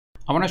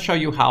I want to show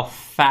you how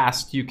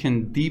fast you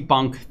can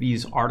debunk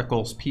these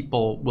articles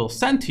people will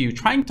send to you,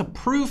 trying to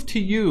prove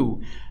to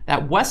you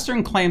that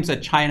Western claims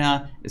that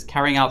China is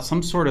carrying out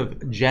some sort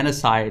of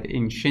genocide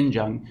in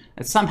Xinjiang,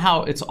 that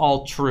somehow it's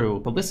all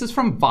true. But this is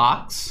from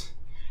Vox,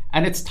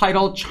 and it's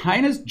titled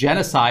China's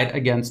Genocide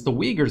Against the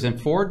Uyghurs in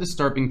 4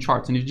 Disturbing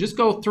Charts. And you just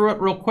go through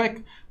it real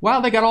quick.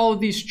 Wow, they got all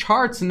of these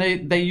charts and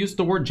they use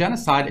the word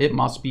genocide. It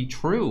must be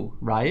true,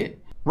 right?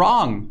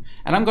 Wrong.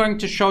 And I'm going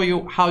to show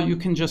you how you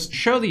can just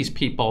show these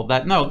people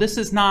that no, this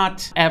is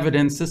not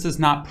evidence, this is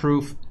not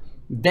proof.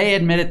 They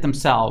admit it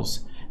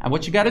themselves. And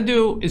what you got to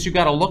do is you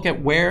got to look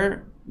at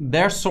where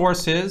their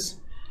source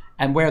is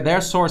and where their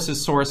source's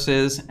source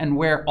is and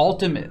where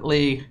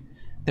ultimately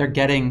they're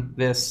getting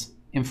this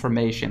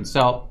information.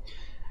 So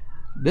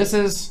this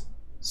is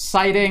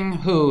citing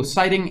who?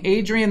 Citing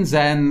Adrian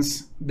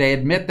Zenz. They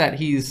admit that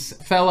he's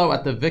fellow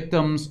at the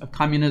Victims of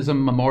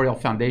Communism Memorial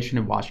Foundation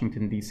in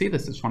Washington, D.C.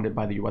 This is funded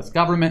by the U.S.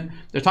 government.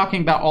 They're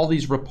talking about all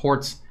these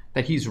reports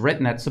that he's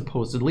written that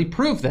supposedly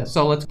prove this.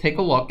 So let's take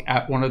a look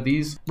at one of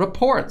these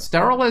reports.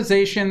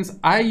 Sterilizations,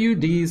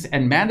 IUDs,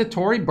 and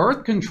mandatory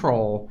birth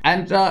control.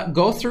 And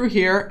go through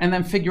here and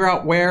then figure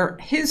out where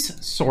his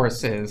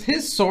source is.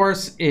 His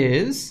source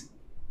is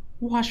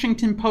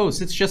Washington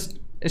Post. It's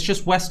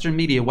just Western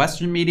media.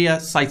 Western media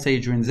cites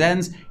Adrian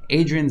Zenz.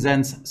 Adrian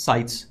Zenz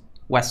cites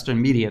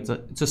Western media.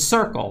 It's a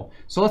circle.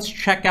 So let's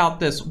check out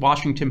this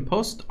Washington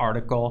Post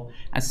article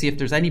and see if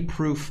there's any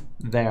proof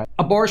there.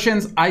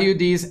 Abortions,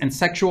 IUDs, and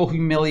sexual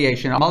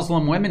humiliation.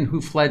 Muslim women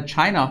who fled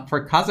China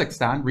for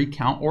Kazakhstan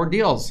recount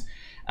ordeals.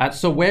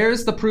 So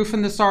where's the proof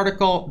in this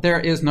article?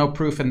 There is no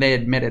proof, and they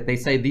admit it. They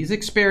say these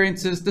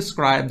experiences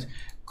described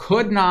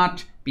could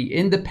not be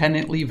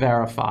independently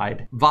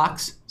verified.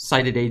 Vox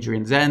cited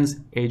Adrian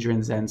Zenz. Adrian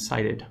Zenz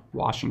cited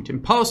Washington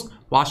Post.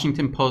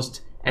 Washington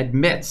Post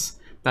admits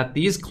that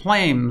these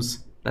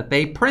claims that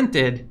they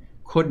printed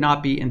could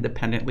not be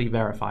independently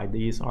verified.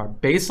 These are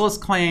baseless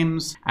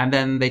claims, and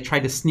then they try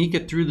to sneak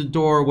it through the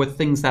door with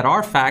things that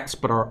are facts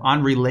but are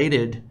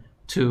unrelated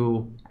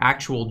to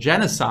actual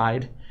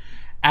genocide.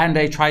 And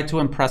they try to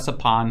impress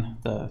upon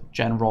the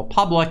general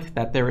public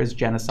that there is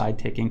genocide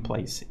taking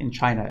place in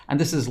China. And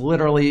this is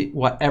literally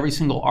what every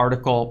single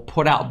article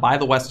put out by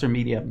the Western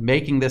media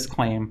making this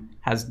claim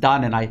has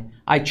done. And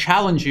I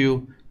challenge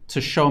you to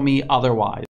show me otherwise.